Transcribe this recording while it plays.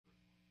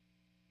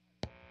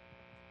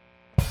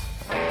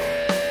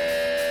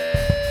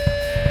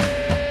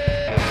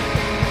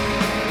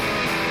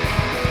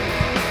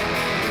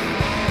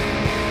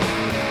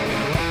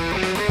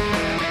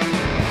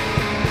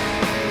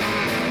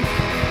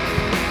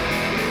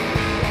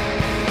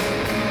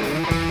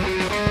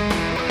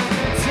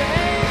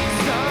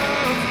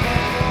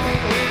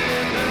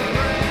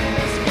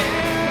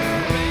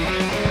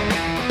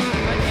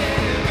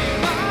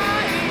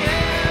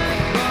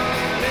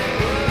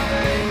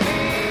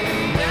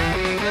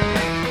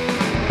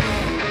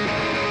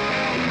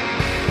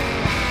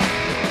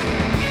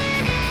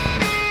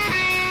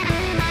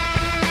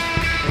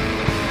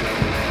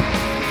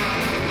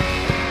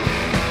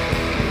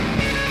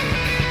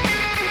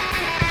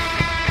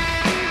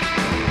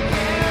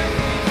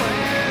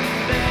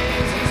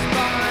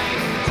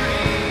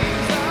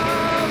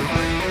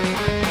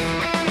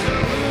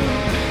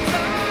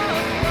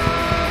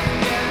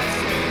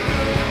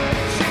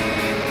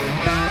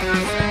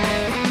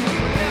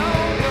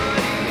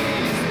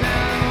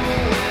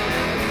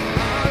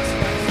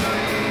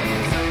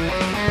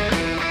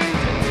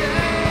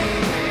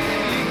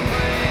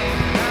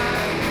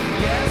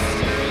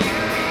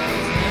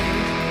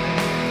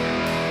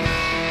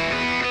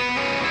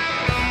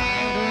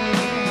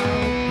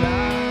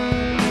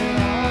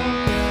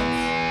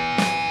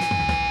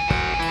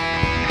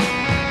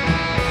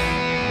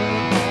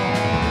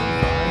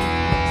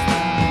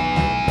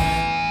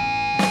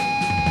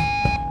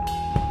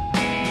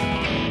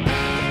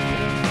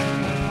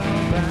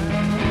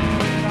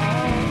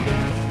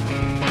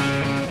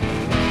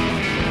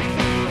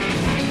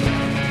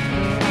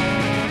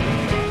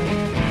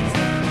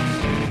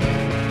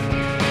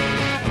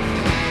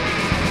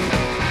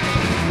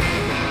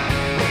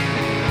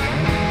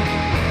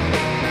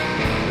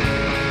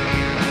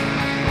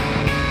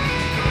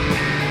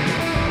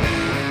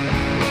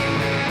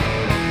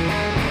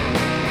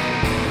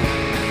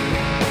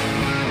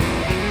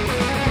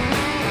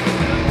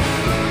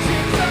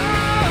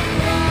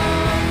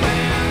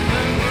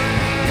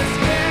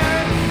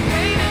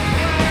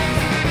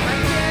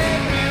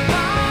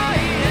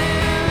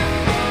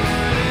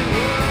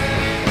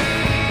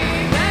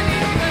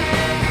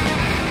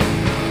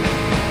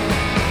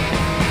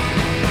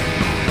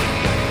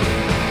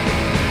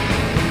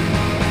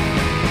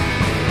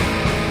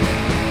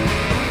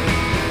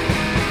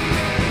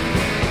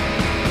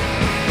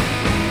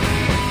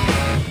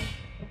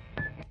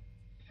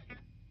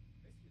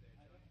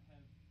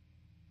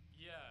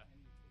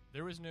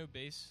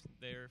bass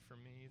there for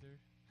me either.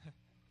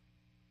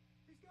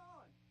 He's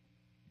gone.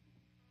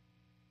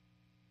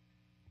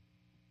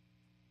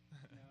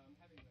 No, I'm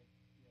having like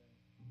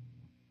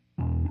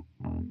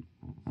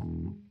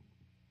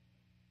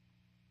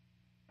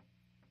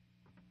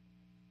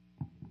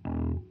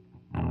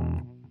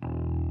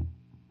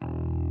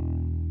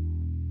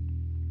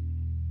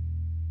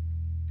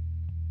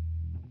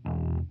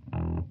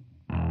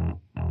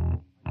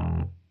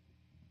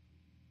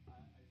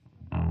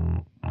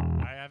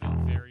I have it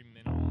very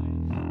minimally.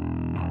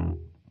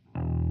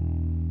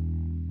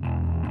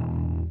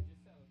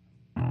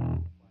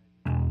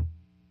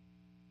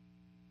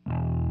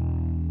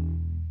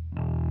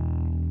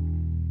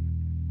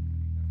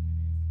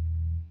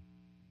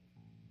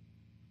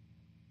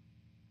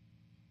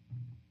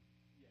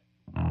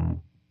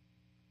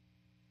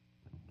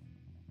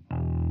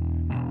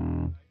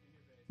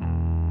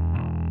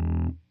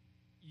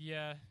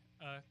 Yeah,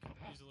 could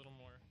use a little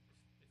more,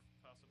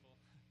 if possible.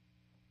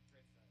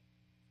 great start.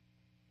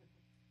 You guys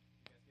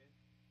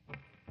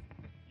good?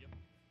 Yep.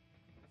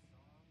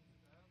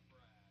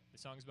 The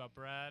song's about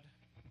Brad,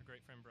 our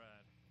great friend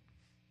Brad.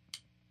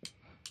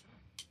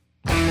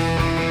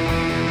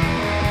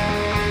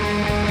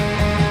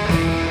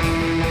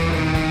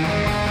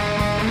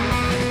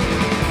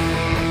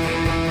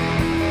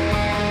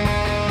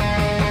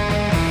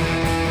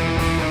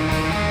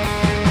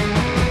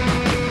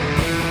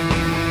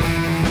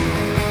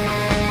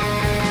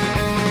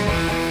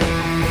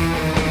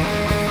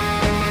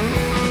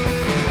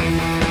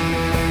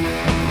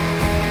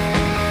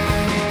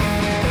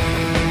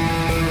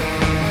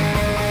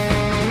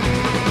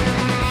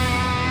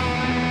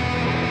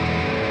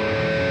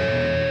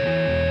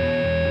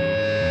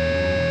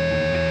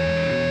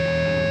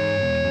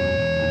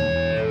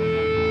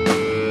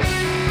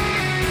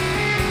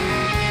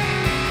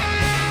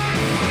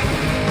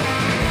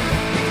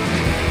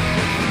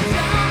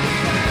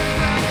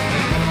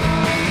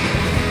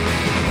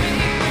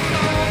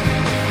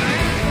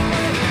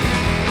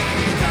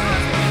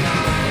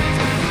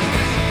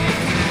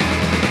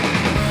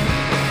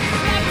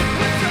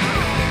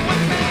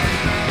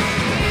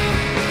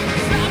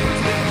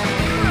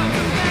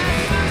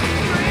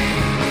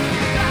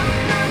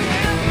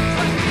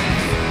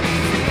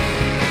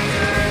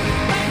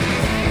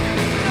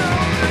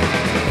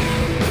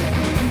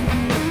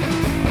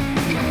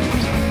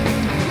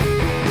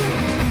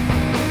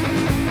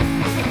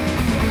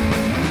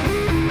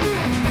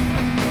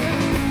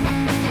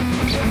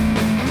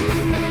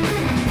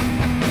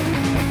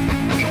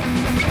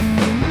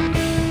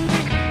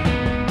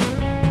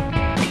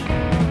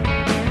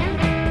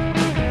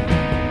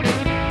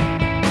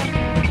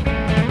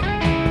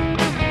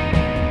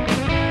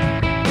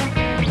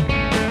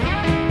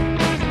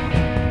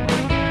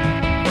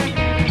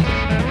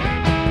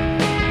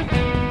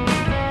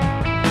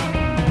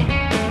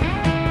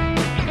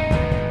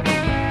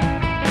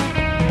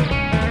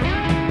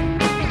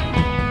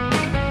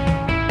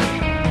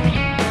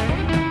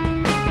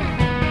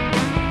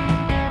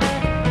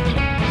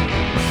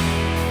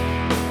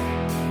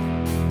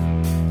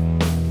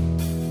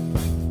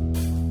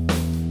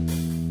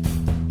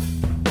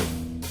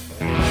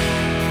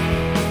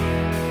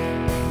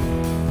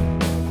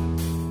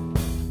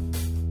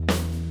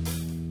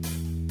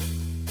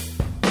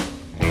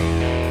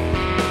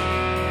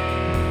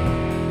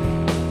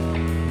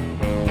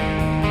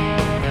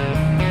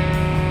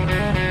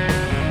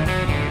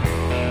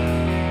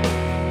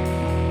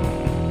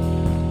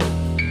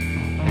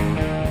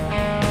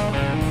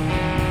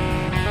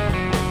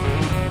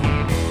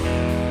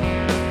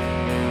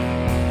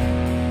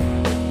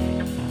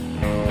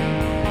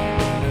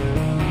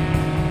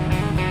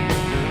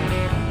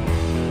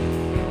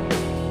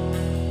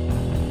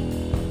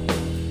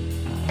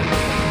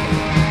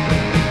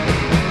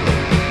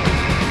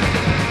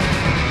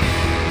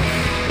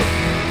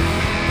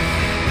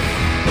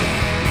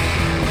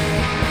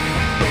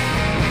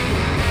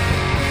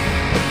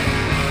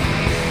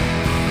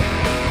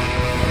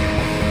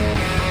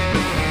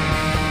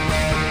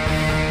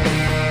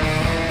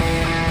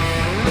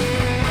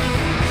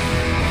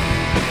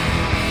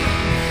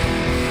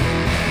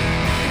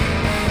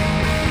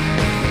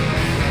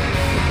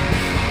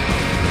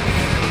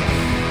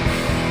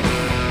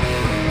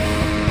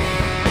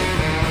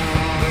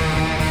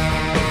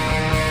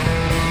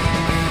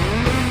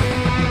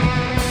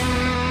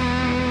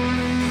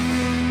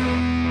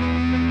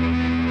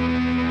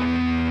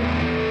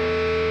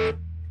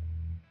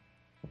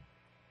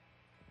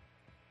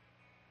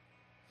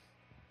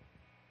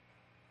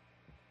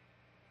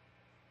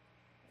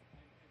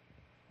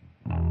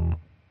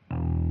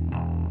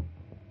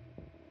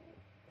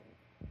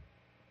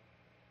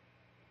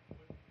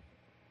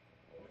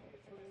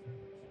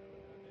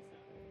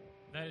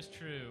 That is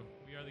true.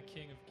 We are the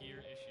king of gear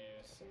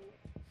issues.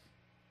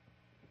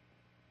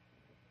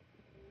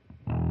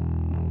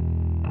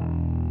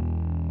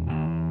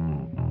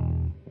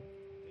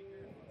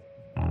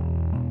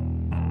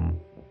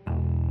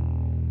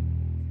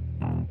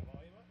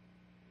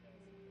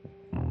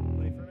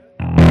 Play for a minute.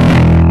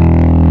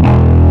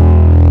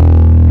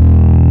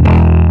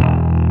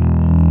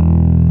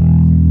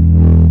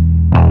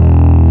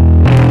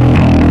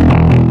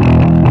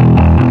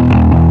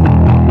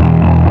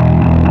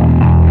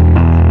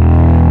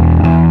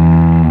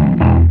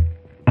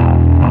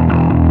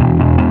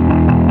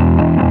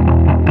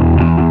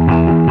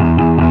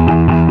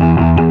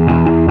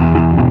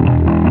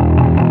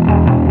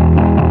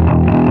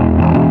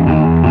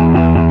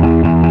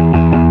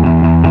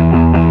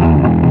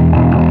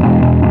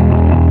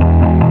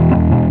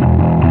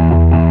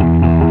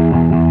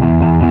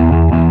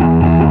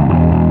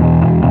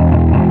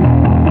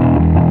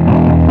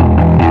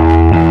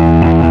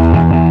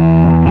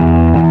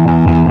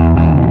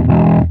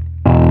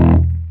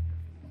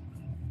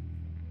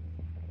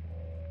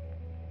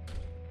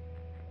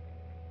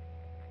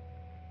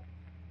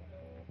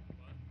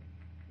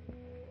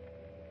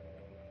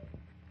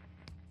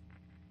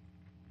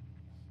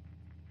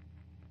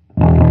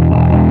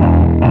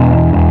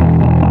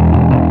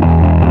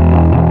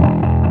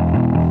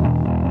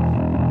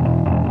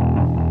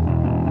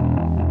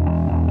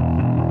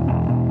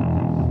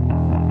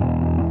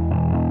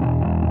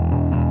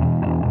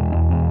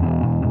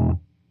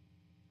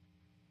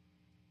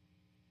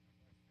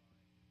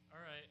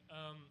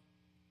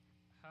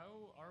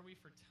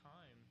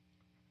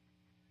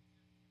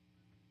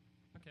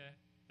 Okay,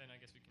 then I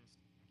guess we can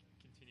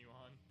continue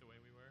on the way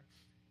we were.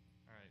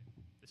 All right.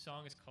 The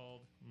song is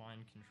called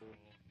Mind Control.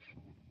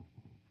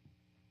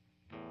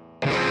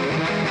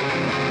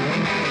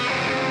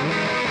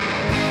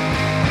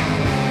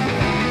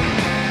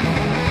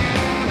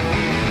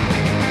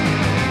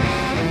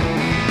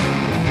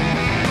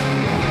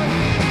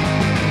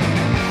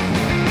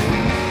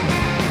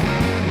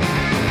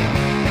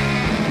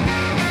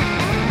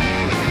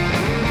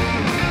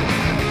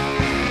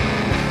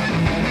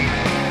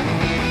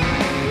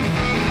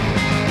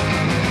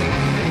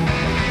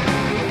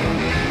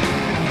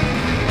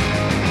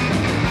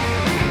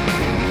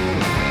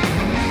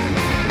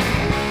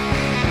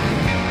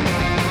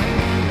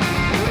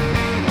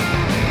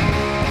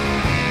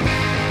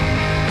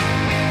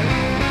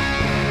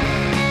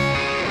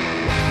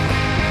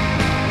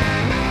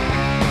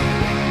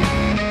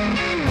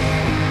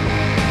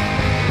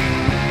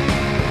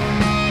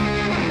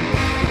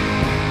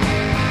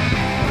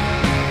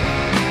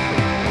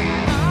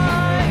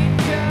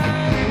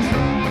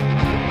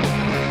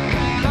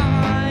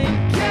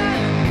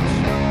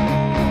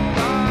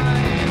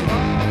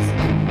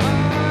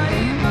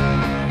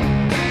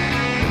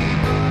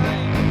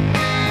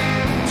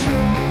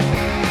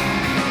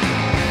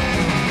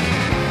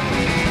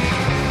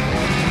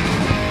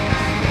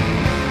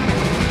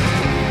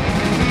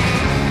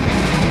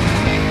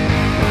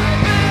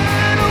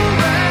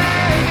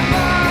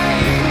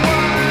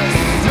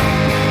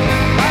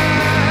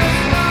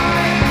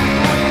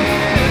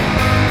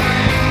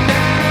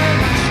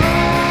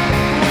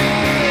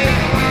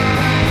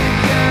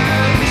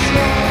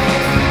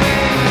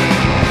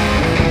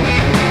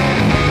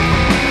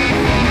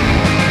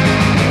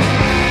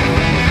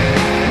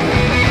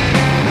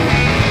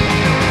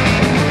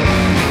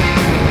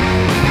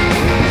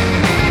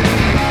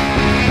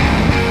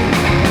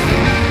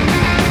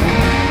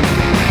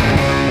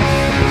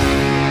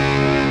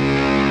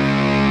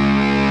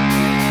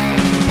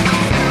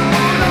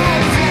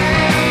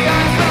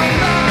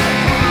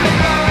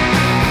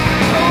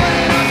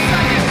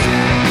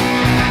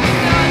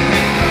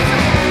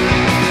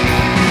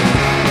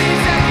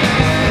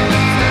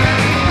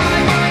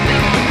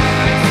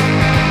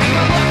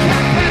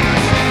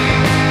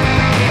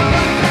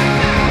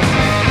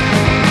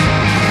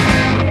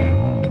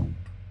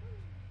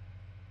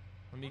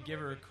 Give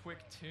her a quick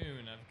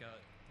tune. I've got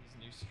these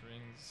new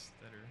strings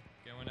that are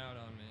going out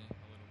on me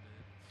a little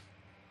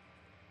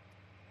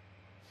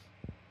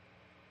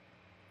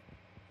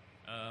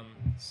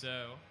bit.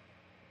 So,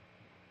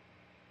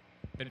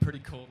 been pretty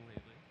cold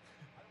lately.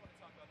 I don't want to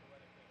talk about the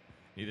wedding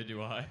thing. Neither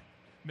do I.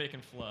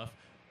 Making fluff.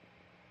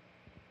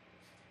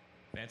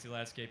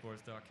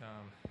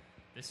 FancyLadSkateboards.com.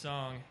 This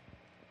song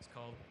is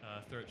called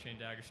Throat Chain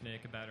Dagger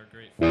Snake, about our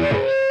great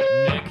friend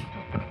Nick,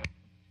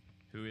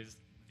 who is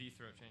the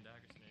Throat Chain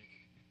Dagger Snake.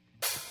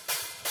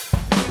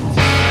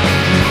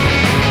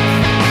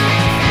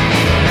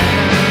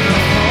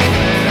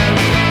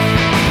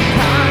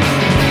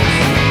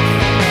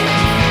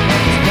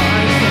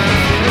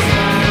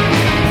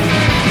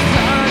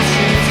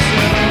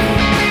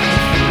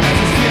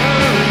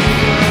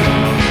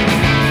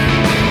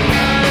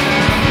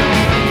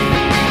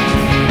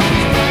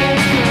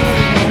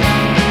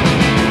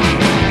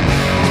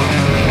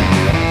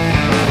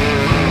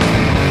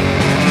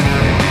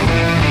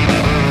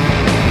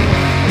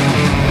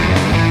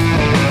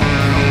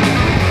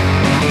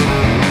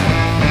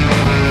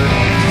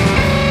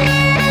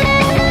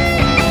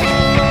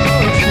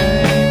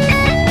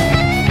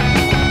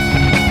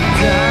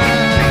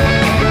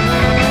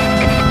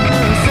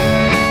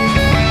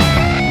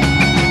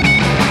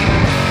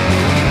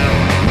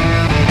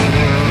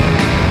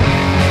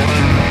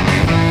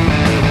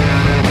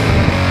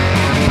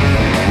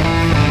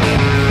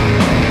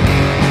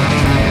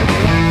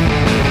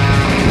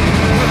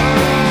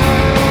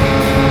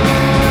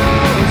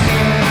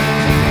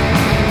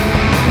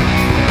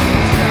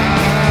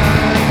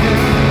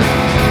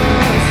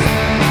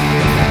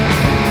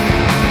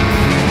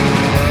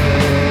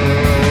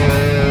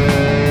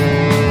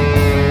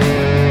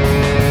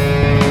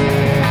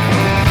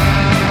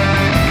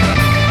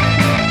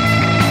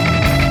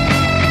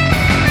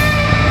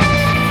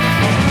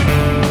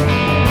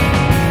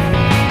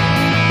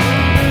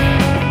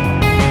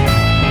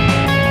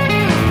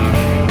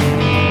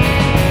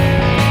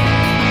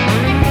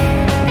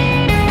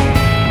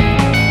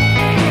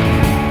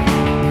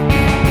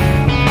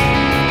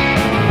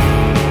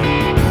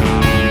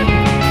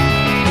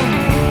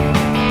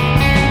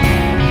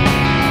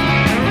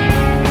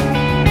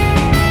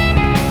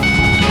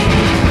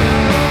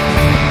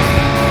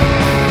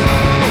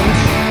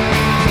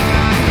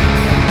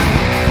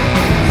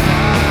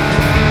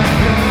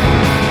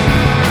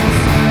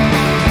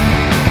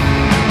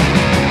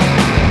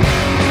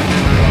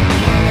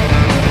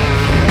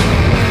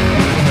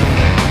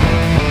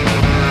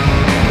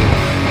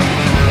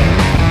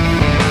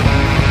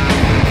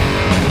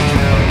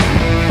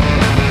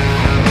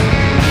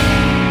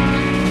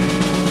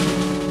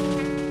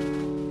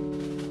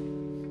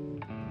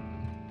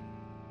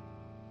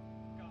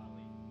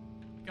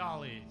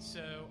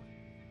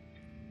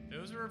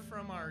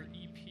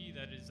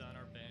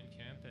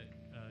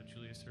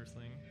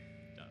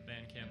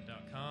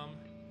 ghostearthling.bandcamp.com.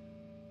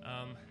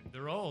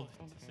 They're old,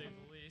 to say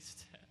the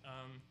least.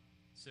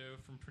 So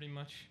from pretty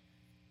much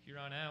here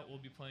on out, we'll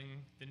be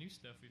playing the new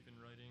stuff we've been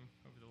writing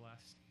over the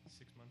last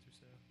 6 months or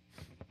so.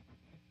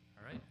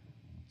 All right,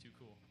 too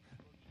cool.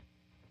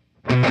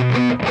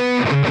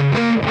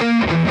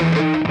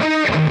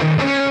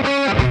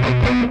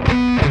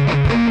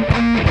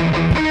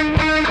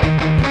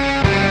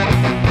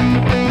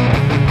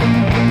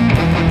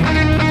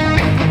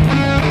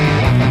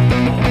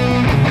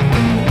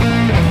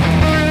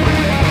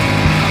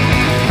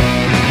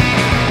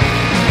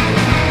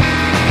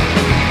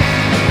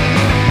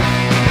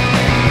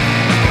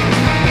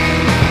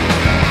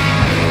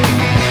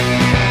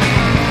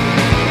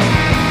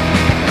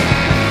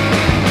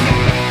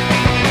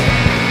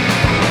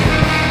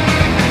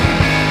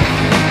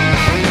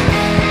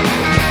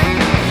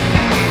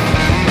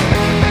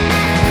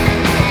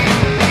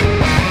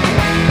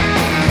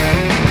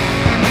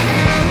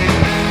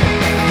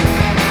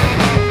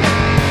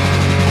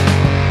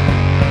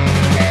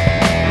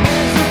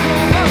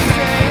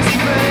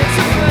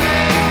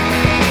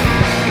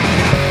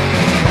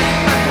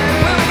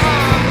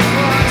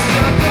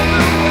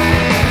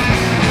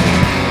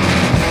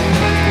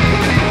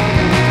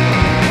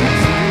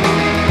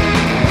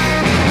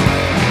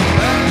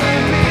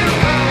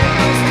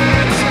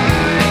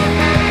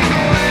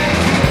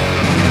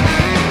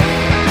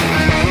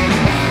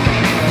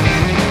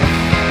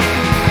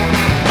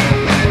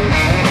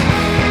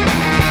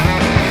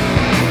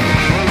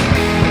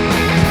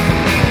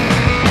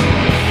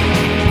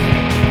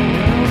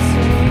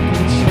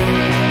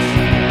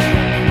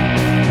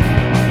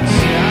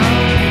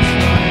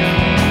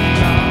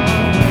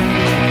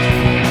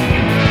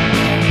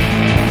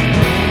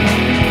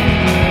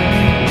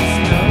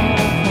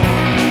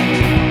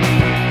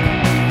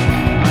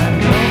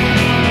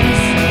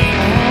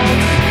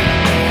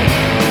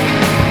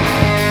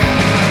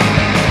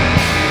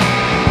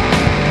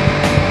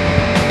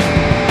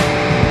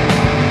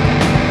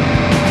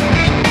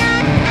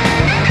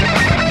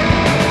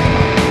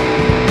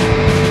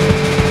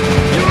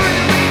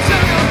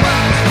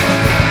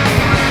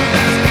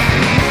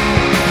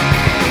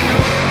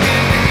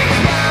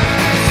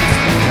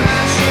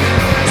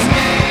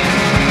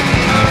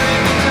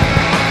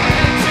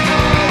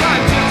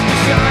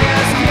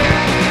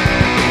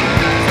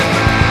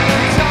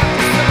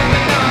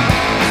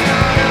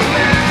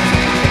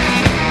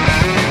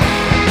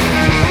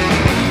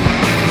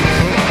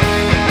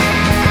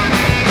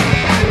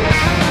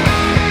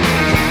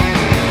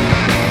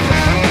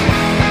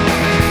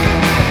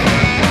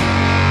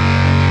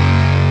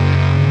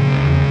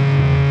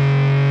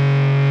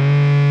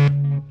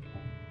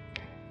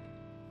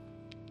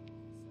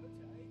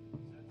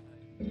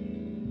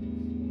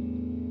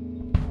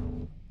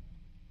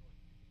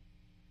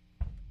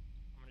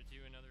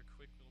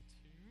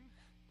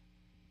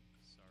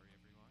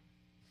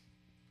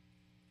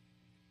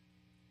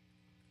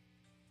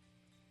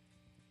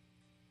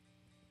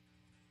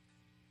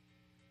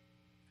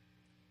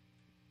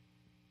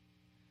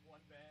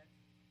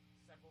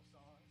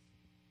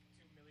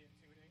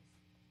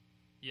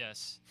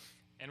 Yes,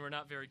 and we're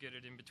not very good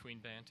at in-between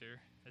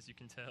banter, as you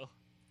can tell.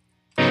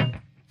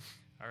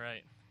 All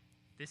right,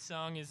 this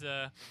song is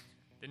the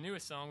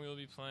newest song we will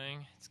be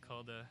playing. It's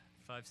called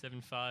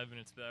 575, and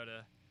it's about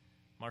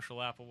Marshall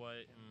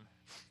Applewhite and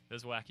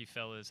those wacky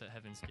fellas at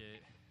Heaven's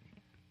Gate. Your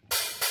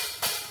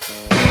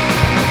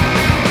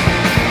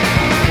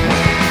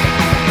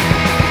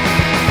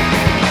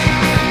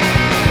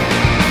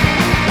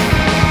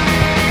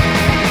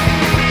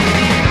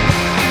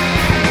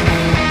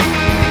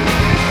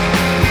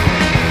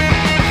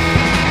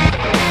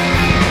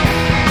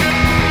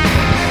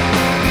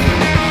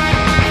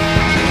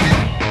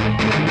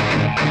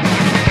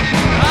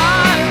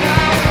eyes,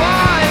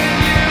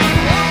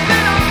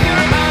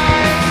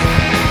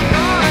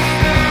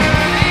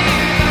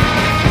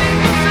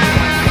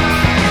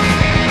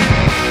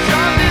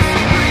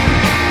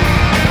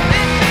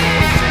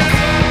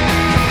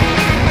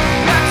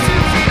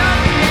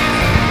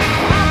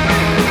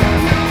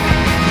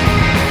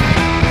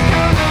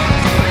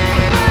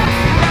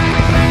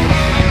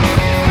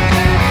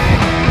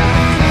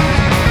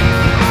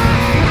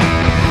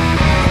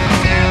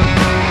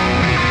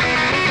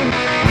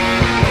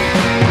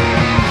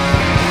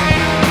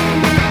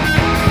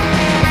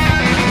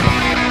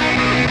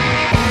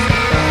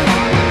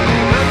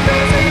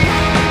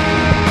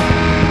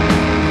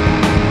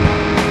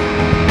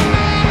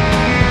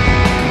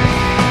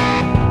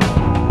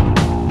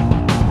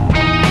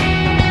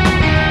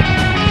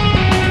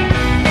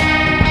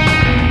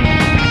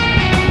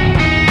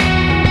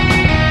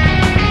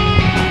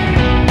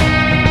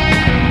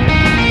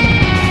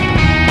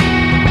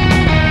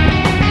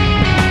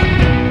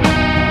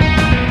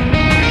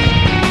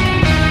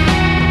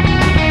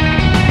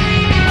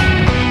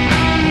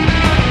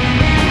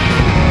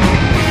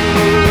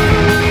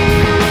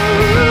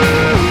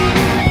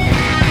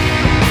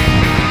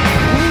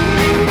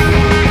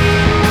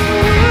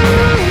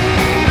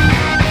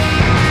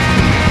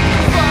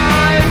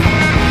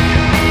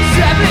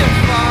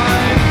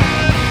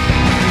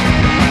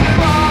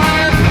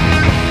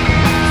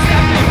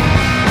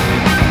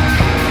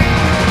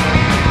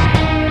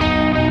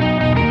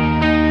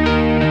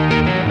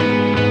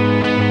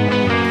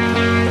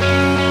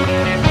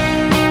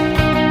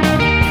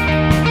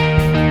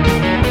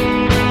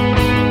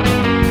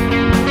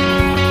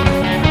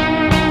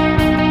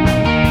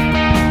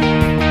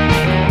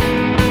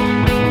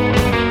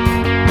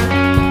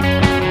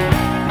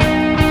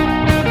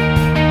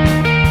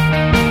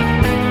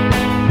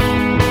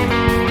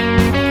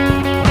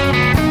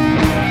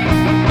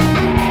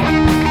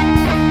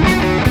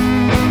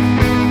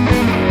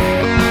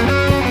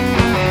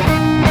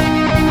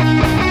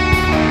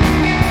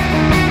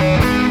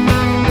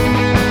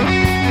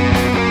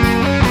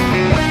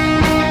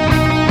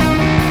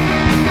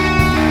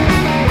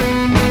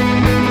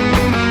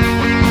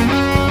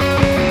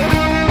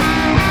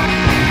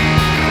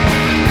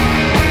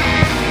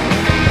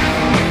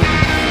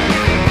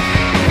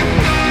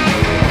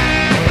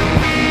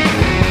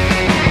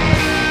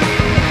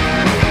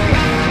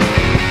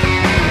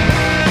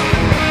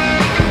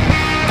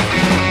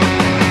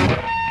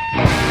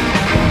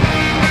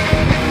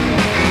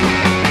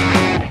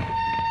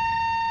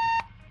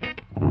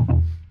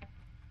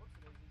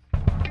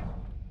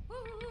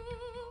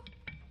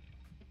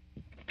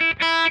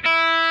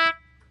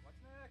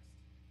 What's next?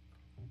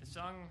 The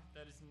song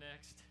that is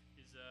next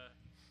is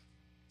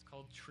it's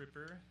called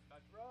Tripper.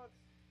 About drugs.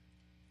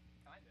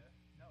 Kinda.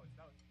 No, it's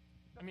about.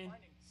 I mean,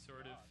 finding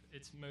sort of. drugs.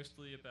 It's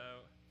mostly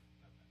about.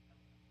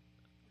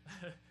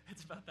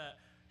 It's about that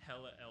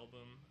Hella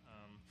album,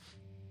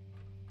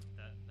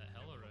 that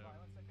Hella wrote.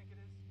 Violence, I think it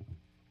is.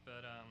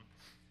 But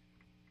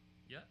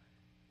yeah,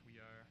 we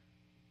are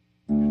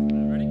good for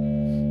that. Ready?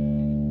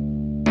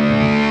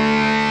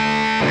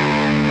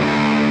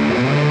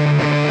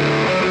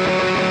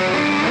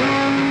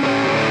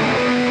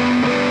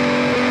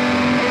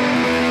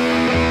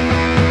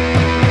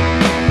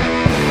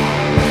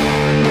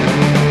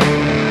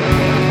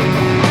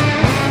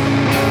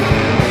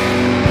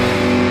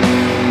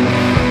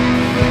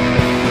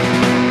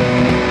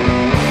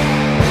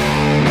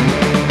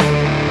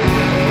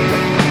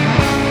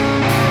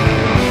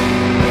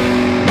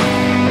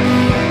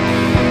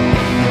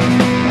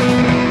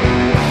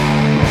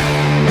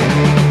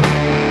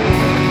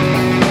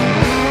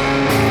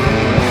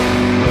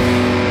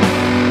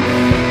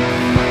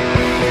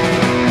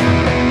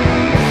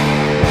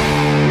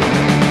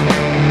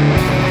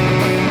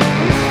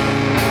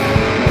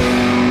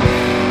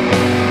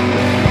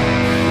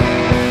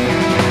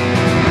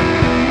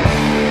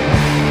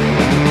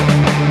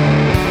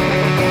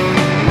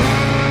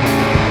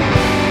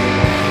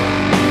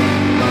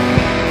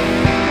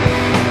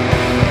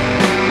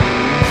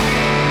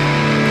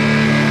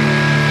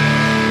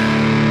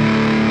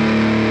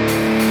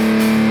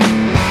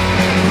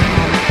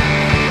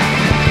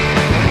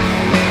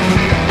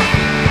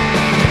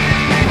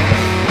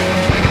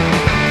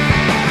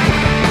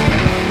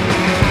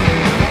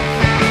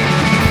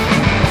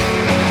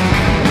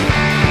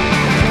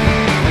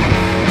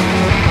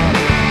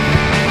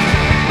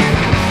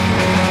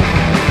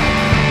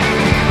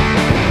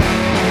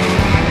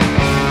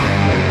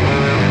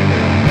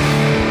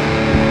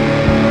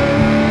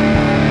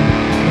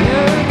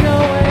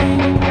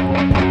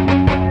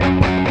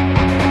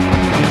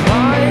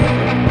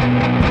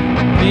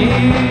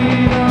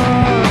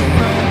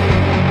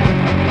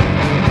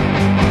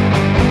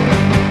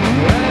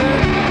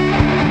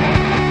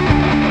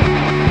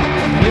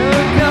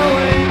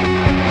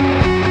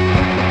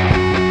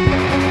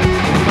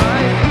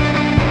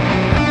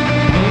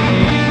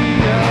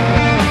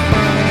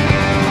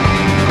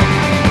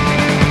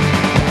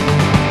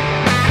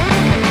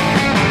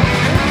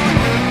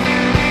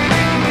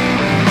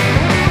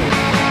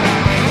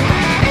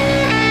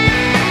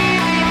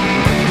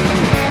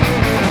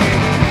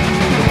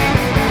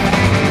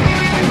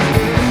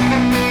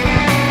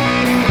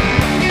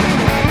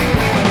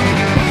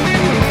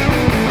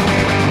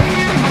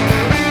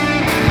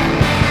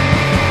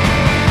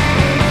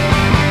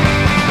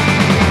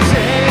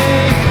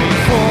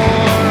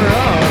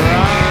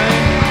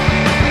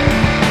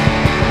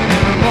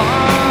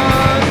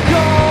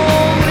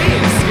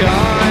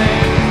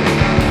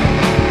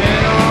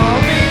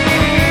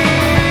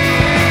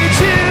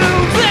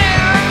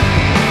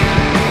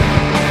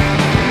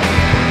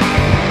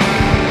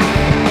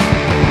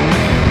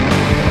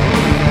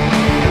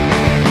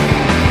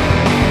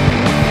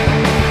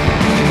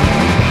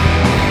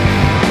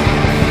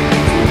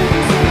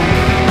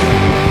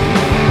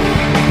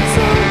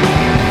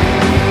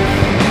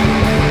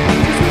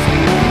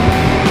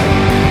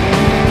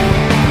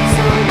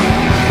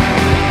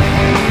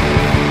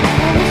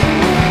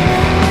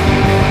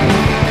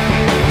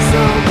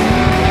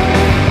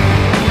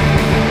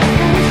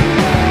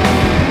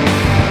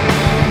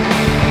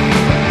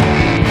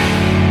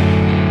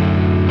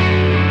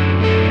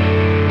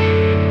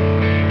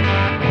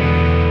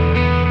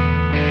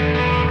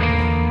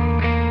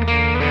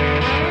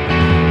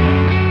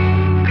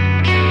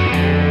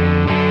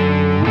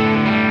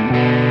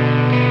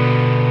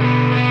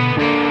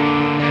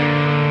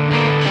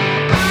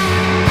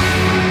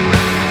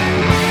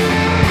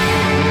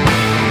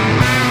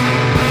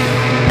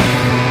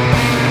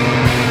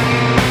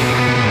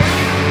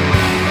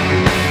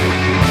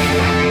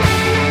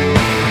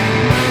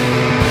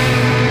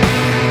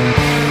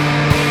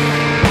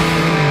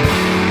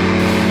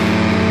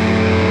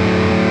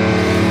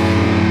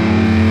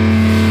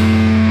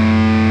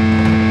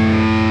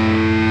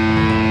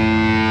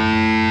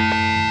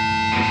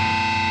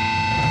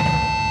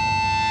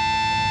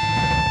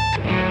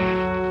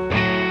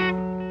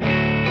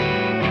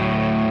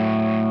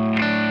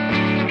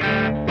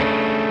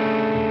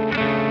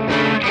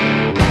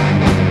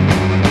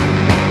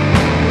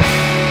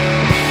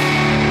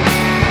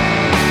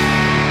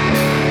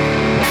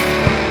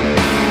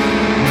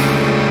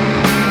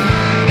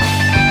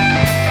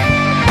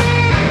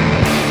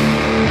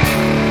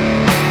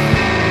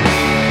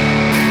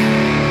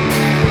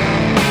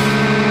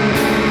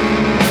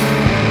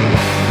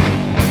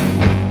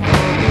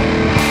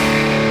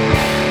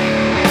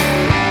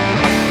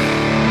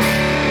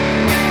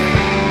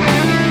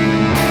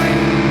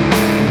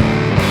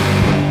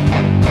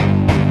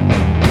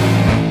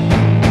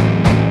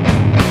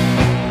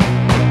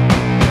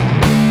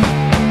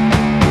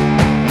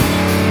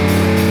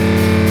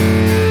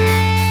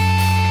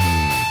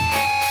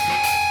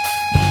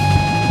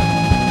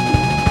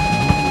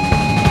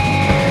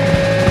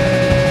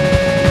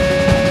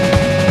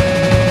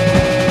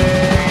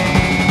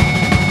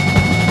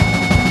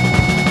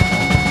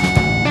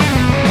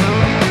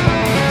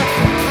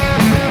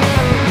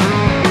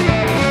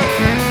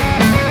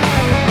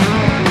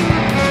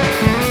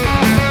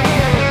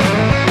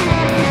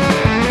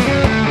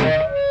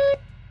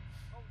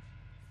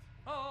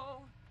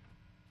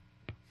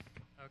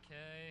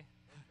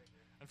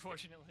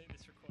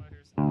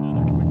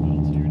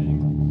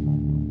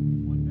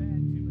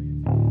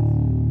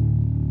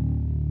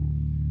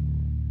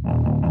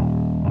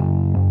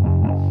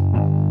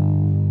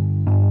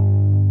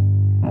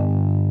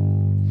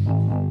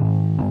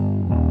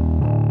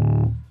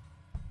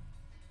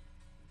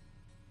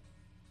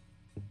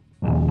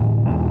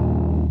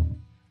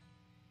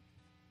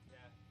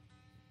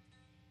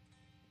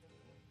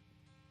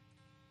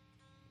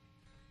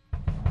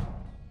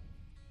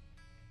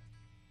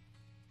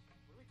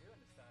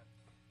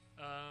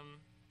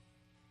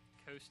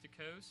 Coast to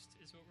Coast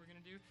is what we're gonna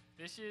do.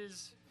 This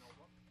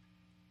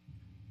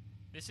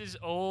is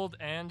old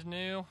and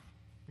new.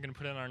 We're gonna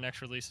put it on our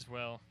next release as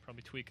well.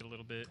 Probably tweak it a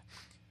little bit,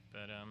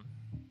 but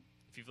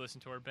if you've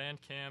listened to our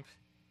Bandcamp,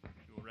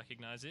 you will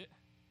recognize it.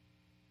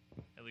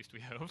 At least we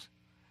hope.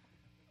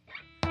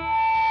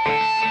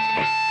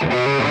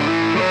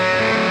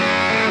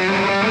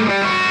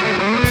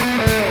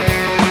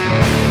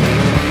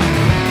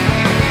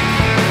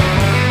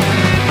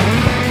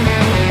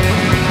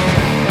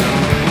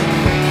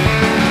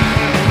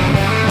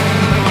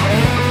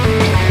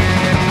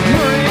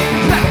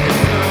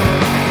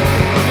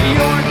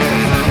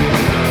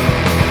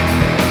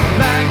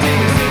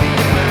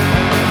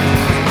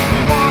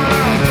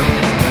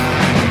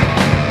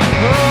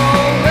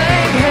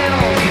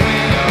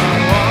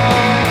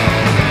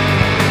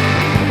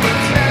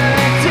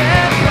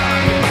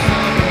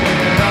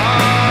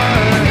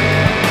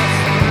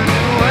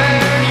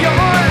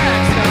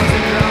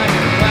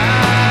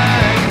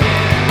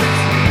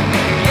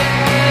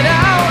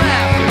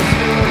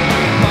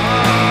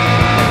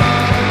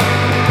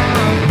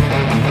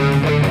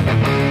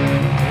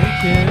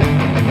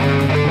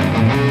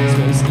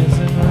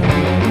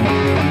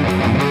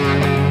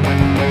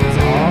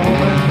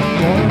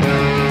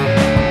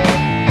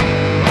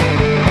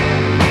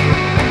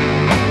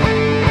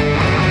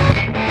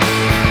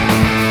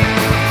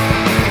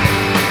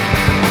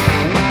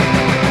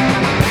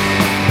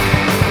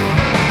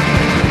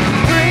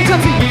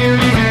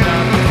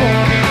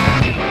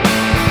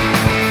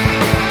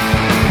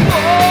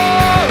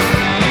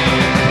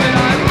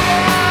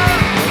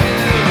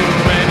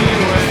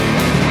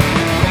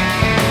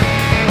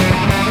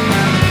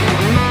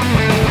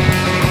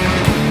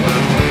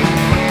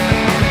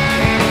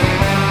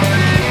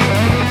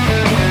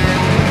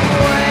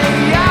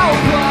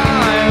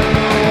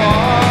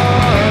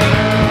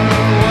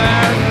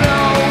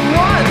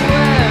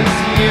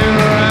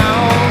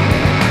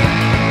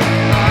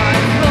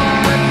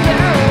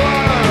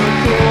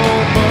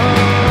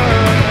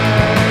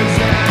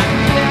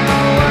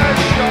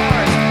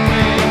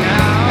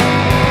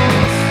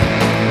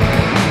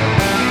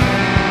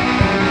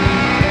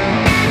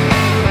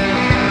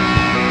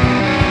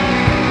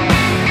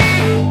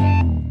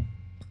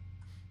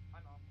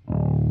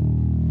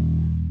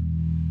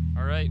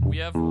 We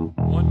have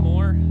one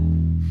more.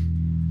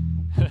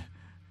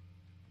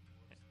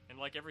 And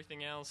like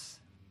everything else,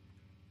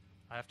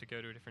 I have to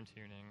go to a different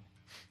tuning.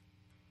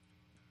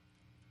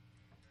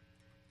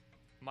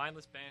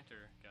 Mindless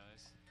banter,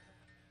 guys.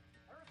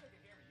 I don't know if they can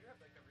hear me. You have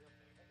like the real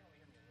thing. They can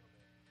only hear me a little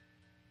bit.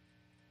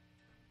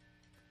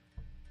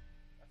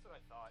 That's what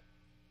I thought.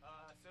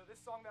 So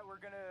this song that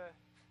we're gonna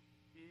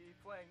be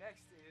playing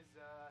next is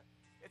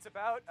it's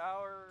about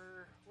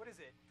our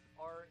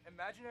our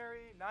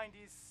imaginary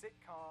 90s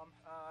sitcom,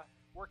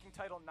 working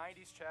title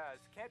 90s Chaz.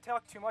 Can't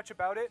talk too much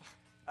about it,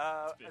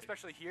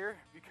 especially here,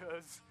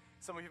 because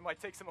some of you might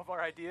take some of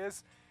our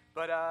ideas.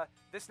 But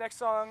this next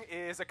song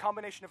is a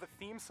combination of a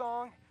theme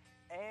song,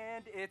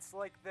 and it's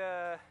like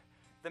the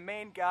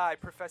main guy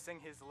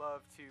professing his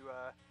love to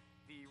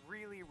the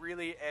really,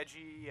 really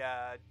edgy,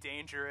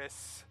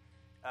 dangerous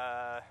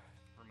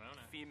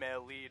Ramona.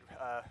 female lead,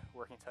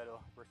 working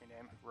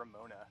name,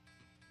 Ramona.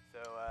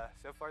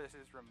 So far this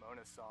is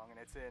Ramona's song, and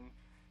it's in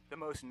the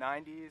most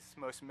 90s,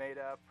 most made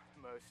up,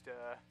 most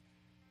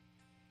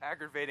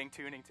aggravating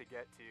tuning to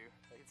get to.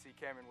 I can see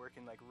Cameron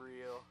working like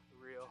real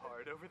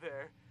hard over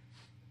there.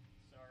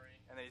 Sorry.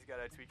 And then he's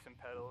got to tweak some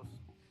pedals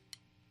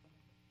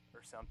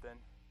or something.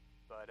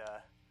 But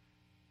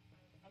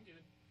I'm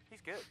good.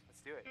 he's good.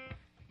 Let's do it.